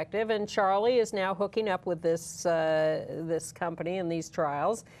be effective. And Charlie is now hooking up with this this company in these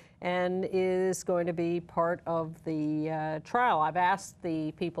trials, and is going to be part of the trial. I've asked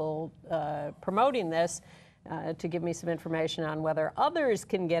the people promoting this to give me some information on whether others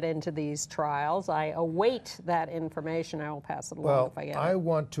can get into these trials. I await that information. I will pass it along if I get it. I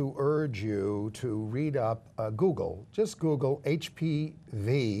want to urge you to read up, just Google HPV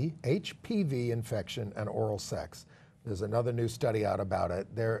infection and oral sex. There's another new study out about it.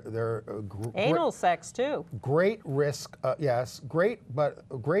 Anal sex too. Great risk, great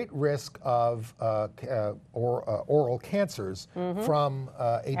risk of oral cancers from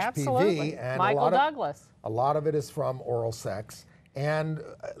HPV. Absolutely. And Michael Douglas. A lot of it is from oral sex, and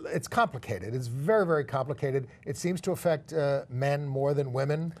it's complicated. It's very, very complicated. It seems to affect men more than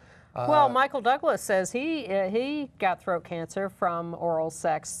women. Well, Michael Douglas says he got throat cancer from oral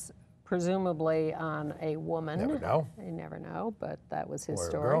sex, presumably on a woman. Never know. You never know, but that was his Boy or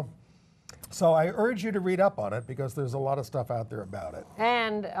story. girl. So I urge you to read up on it because there's a lot of stuff out there about it.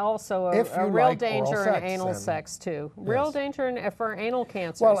 And also a real danger in anal sex too. Real danger for anal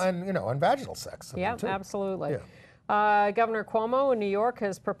cancers. Well, and and vaginal sex. Yeah, too. absolutely. Yeah. Governor Cuomo in New York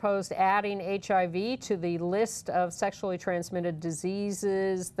has proposed adding HIV to the list of sexually transmitted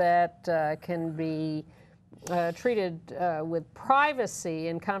diseases that can be treated with privacy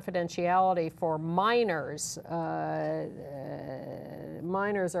and confidentiality for minors.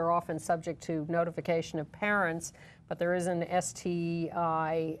 Minors are often subject to notification of parents, but there is an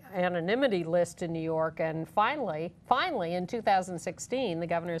STI anonymity list in New York. And finally, in 2016, the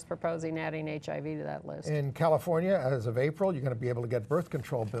governor is proposing adding HIV to that list. In California, as of April, you're going to be able to get birth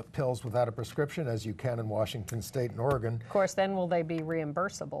control pills without a prescription, as you can in Washington State and Oregon. Of course, then will they be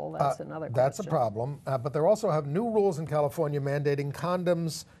reimbursable? That's another question. That's a problem. But they also have new rules in California mandating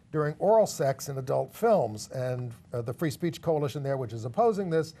condoms during oral sex in adult films. And the Free Speech Coalition there, which is opposing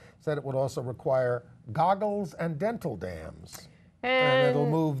this, said it would also require goggles and dental dams. And it'll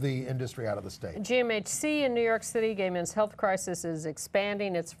move the industry out of the state. GMHC in New York City, Gay Men's Health Crisis, is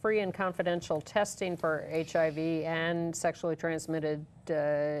expanding its free and confidential testing for HIV and sexually transmitted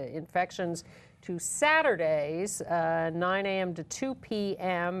infections to Saturdays, 9 a.m. to 2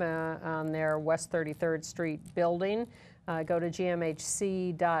 p.m. On their West 33rd Street building. Go to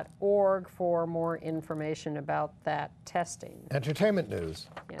gmhc.org for more information about that testing. Entertainment news.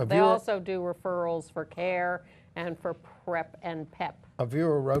 Yeah, they also do referrals for care and for prep and pep. A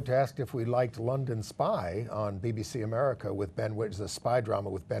viewer wrote to ask if we liked London Spy on BBC America with Ben Whishaw, the spy drama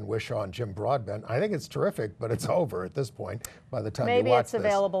with Ben Whishaw and Jim Broadbent. I think it's terrific, but it's over at this point by the time you watch this. Maybe it's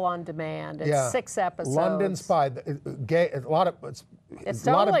available on demand. It's 6 episodes. London Spy, gay, a lot of it's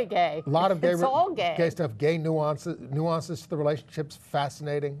totally gay. A lot of gay, it's all gay. Gay stuff, gay nuances to the relationships,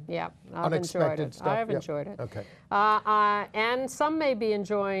 fascinating. Yeah, I've unexpected enjoyed it. stuff. I've enjoyed it. Okay. And some may be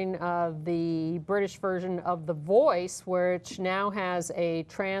enjoying the British version of The Voice, which now has a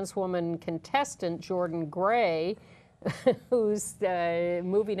trans woman contestant, Jordan Gray, who's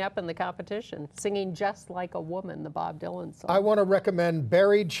moving up in the competition, singing Just Like a Woman, the Bob Dylan song. I want to recommend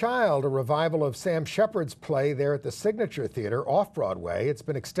Buried Child, a revival of Sam Shepard's play there at the Signature Theater off Broadway. It's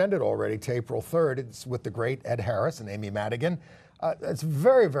been extended already to April 3rd. It's with the great Ed Harris and Amy Madigan. It's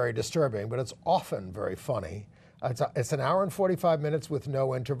very, very disturbing, but it's often very funny. It's an hour and 45 minutes with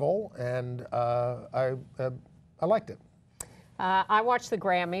no interval, and I liked it. I watched the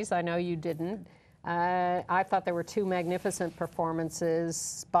Grammys. I know you didn't. I thought there were 2 magnificent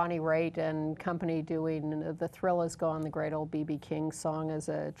performances, Bonnie Raitt and company doing The Thrill Is Gone, the great old B.B. King song as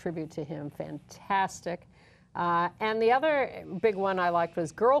a tribute to him. Fantastic. And the other big one I liked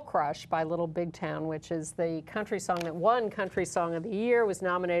was Girl Crush by Little Big Town, which is the country song that won Country Song of the Year, was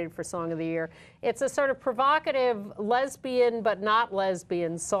nominated for Song of the Year. It's a sort of provocative lesbian but not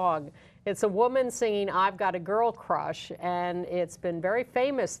lesbian song. It's a woman singing I've Got a Girl Crush, and it's been very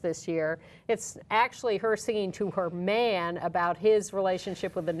famous this year. It's actually her singing to her man about his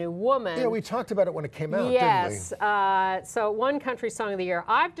relationship with a new woman. Yeah, we talked about it when it came out, yes, didn't we? So it won Country Song of the Year.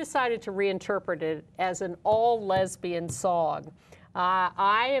 I've decided to reinterpret it as an all-lesbian song.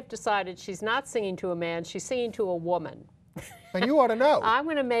 I have decided she's not singing to a man, she's singing to a woman. And you ought to know. I'm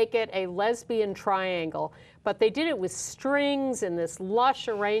going to make it a lesbian triangle, but they did it with strings and this lush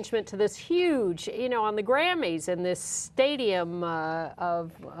arrangement to this huge, you know, on the Grammys and this stadium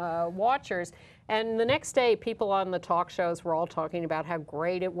of watchers. And the next day, people on the talk shows were all talking about how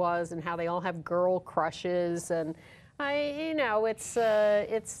great it was and how they all have girl crushes. And you know, it's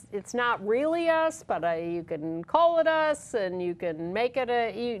not really us, but you can call it us, and you can make it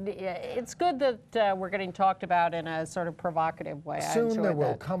it's good that we're getting talked about in a sort of provocative way. Soon there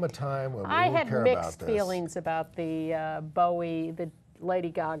will come a time when we I will had care mixed about this. feelings about the Bowie, the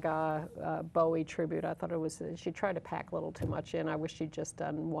Lady Gaga Bowie tribute. I thought it was, she tried to pack a little too much in. I wish she'd just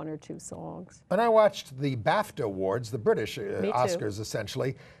done 1 or 2 songs. And I watched the BAFTA Awards, the British Oscars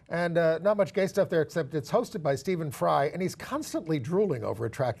essentially, and not much gay stuff there, except it's hosted by Stephen Fry, and he's constantly drooling over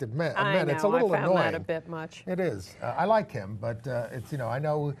attractive men. I know, It's a little I found annoying. that a bit much. It is. I like him, but it's, you know, I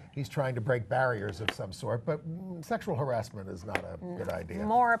know he's trying to break barriers of some sort, but sexual harassment is not a good idea.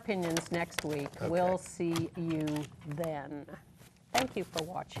 More opinions next week. Okay. We'll see you then. Thank you for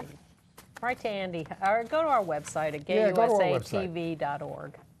watching. Write to Andy, or go to our website at Yeah, go to our website.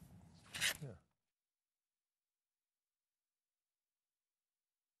 gayusatv.org.